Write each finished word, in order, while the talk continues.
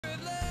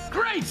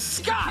Great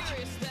Scott!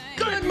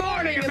 Good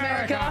morning,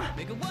 America!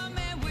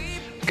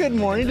 Good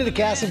morning to the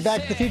cast of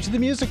Back to the Future the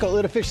Musical.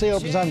 It officially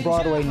opens on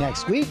Broadway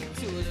next week.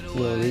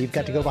 Will Reeve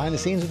got to go behind the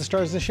scenes with the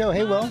stars of the show.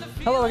 Hey, Will.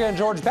 Hello again,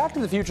 George. Back to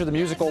the Future the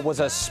Musical was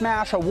a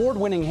smash,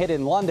 award-winning hit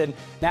in London.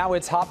 Now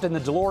it's hopped in the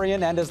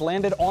DeLorean and has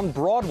landed on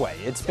Broadway.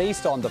 It's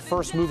based on the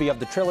first movie of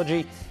the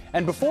trilogy.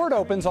 And before it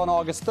opens on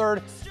August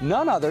 3rd,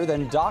 none other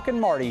than Doc and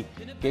Marty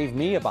gave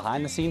me a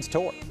behind-the-scenes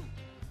tour.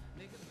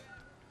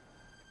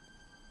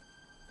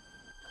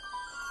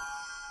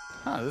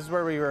 This is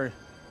where we were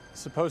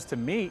supposed to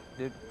meet.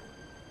 Do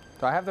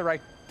I have the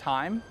right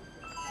time?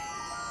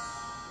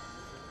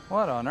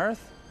 What on earth?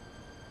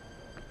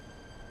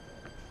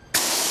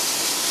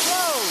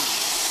 Whoa!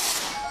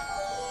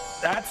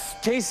 That's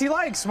Casey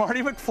Likes,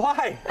 Marty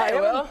McFly. Hey,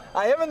 Will.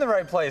 I am in the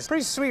right place.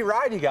 Pretty sweet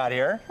ride you got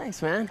here.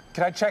 Thanks, man.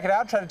 Can I check it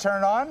out, try to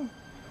turn it on?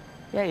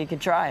 Yeah, you can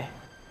try.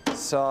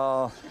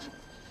 So,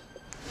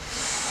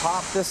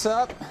 pop this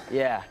up.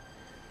 Yeah.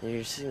 You're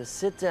just gonna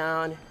sit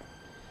down,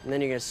 and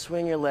then you're gonna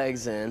swing your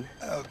legs in.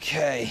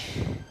 Okay.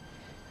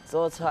 It's a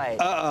little tight.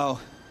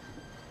 Uh-oh.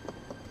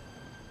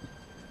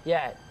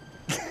 Yeah.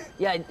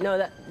 Yeah,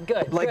 no,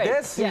 good. Like great.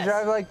 this? You Yes.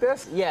 drive like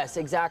this? Yes,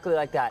 exactly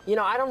like that. You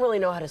know, I don't really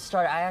know how to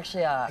start. I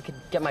could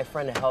get my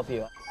friend to help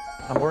you.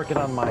 I'm working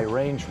on my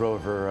Range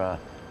Rover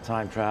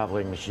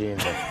time-traveling machine.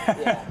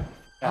 Yeah.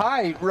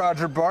 Hi,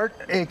 Roger Bart,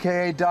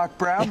 a.k.a. Doc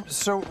Brown.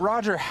 So,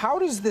 Roger, how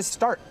does this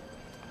start?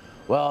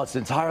 Well, it's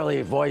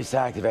entirely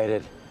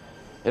voice-activated.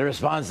 It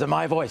responds to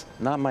my voice.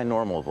 Not my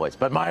normal voice,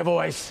 but my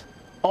voice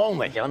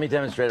only. Okay, let me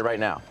demonstrate it right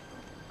now.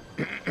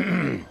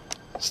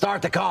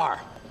 Start the car.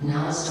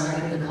 Now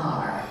starting the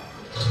car.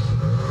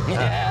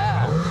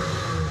 Yeah.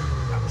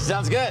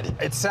 Sounds good.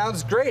 It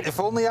sounds great. If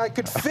only I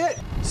could fit.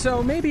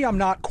 So maybe I'm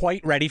not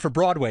quite ready for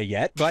Broadway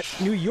yet, but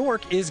New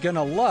York is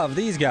gonna love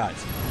these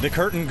guys. The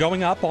curtain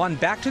going up on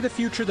Back to the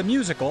Future the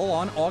Musical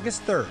on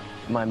August 3rd.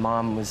 My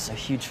mom was a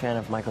huge fan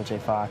of Michael J.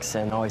 Fox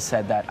and always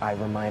said that I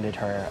reminded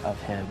her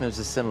of him. There's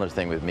a similar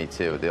thing with me,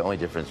 too. The only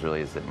difference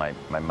really is that my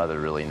mother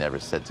really never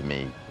said to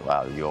me,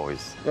 wow, you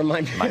always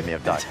remind me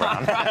of Doc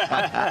Brown.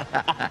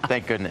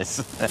 Thank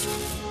goodness.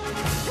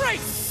 Great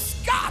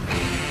Scott!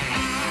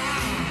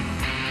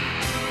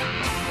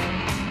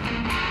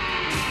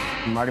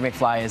 Marty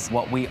McFly is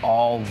what we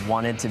all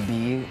wanted to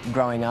be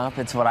growing up.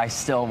 It's what I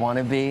still want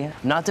to be. I'm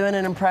not doing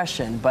an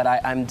impression, but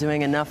I'm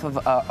doing enough of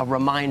a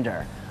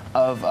reminder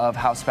of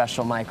how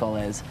special Michael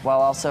is, while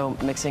also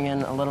mixing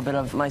in a little bit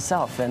of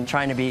myself and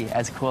trying to be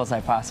as cool as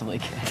I possibly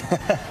can.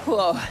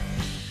 Whoa,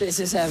 this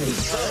is heavy.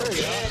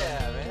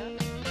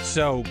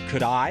 So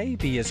could I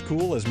be as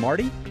cool as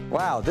Marty?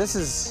 Wow, I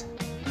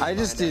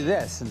just do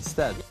this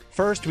instead.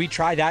 First, we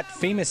try that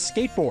famous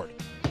skateboard.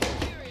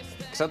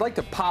 Because I'd like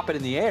to pop it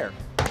in the air.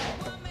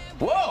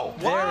 Whoa!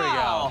 There we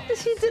go.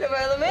 She did it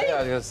better than me. Yeah, I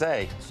was going to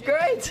say.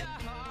 Great.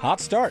 Hot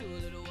start.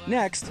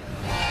 Next,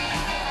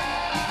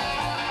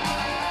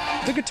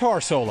 the guitar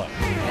solo.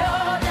 Here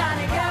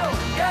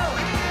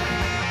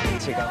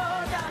you go.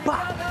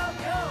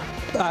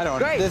 I don't.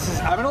 Great.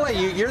 I'm gonna let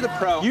you. You're the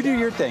pro. You do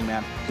your thing,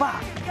 man.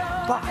 Bah,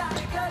 bah.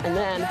 And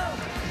then.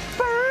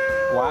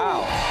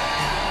 Wow.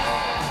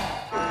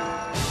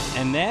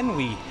 And then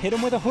we hit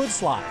him with a hood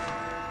slide.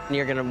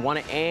 You're gonna want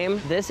to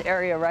aim this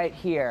area right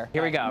here.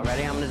 Here we go.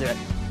 Ready? I'm gonna do it.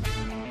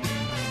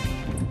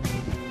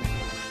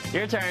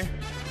 Your turn.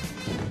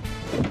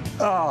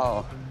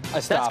 Oh, I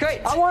stopped. That's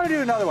great. I want to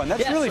do another one.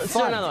 That's really let's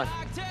fun. do another one.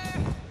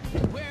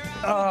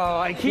 Oh,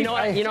 I keep. You know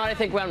what I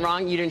think went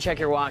wrong? You didn't check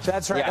your watch.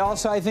 That's right. Yeah.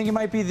 Also, I think it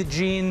might be the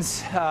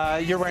jeans.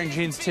 You're wearing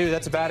jeans too.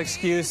 That's a bad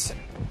excuse.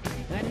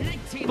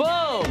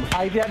 Boom!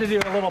 I had to do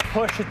a little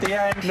push at the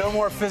end. No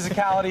more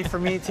physicality for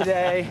me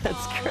today.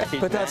 That's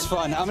great. But that's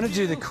fun. I'm gonna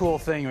do the cool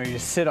thing where you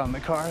just sit on the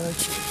car.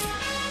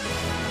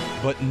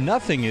 But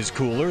nothing is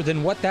cooler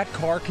than what that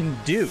car can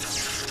do.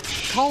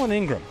 Colin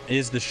Ingram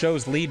is the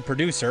show's lead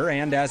producer,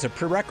 and as a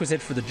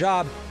prerequisite for the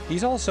job,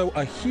 he's also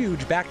a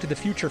huge Back to the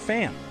Future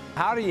fan.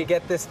 How do you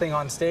get this thing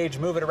on stage,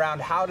 move it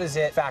around? How does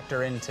it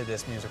factor into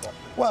this musical?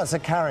 Well, it's a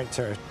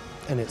character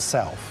in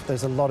itself.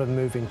 There's a lot of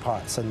moving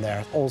parts in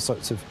there, all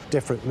sorts of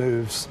different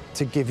moves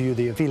to give you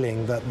the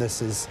feeling that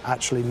this is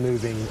actually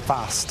moving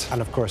fast,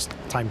 and of course,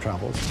 time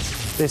travels.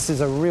 This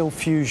is a real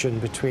fusion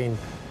between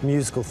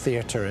musical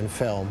theatre and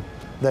film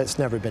that's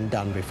never been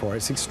done before.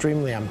 It's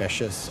extremely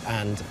ambitious,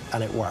 and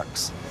it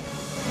works.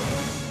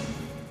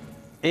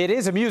 It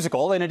is a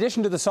musical. In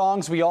addition to the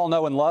songs we all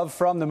know and love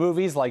from the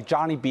movies like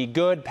Johnny Be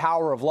Good,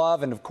 Power of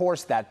Love, and of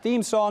course that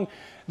theme song,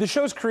 the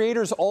show's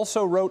creators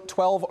also wrote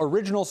 12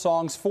 original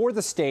songs for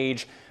the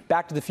stage.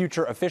 Back to the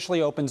Future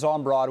officially opens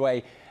on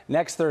Broadway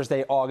next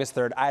Thursday, August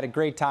 3rd. I had a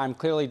great time.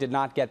 Clearly did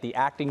not get the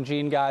acting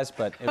gene, guys,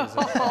 but it was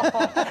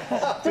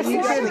But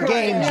you did the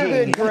game, Gene. You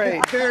did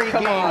great. Very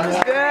game.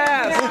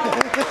 Yes.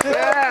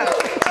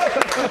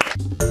 Yes.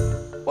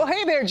 Well,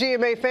 hey there,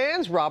 GMA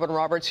fans. Robin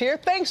Roberts here.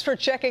 Thanks for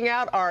checking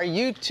out our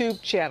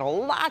YouTube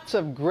channel. Lots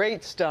of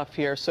great stuff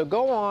here. So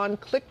go on,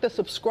 click the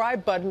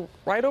subscribe button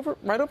right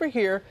over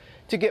here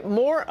to get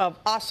more of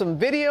awesome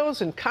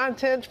videos and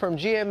content from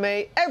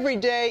GMA every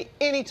day,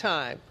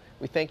 anytime.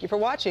 We thank you for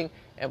watching,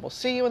 and we'll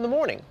see you in the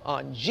morning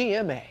on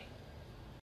GMA.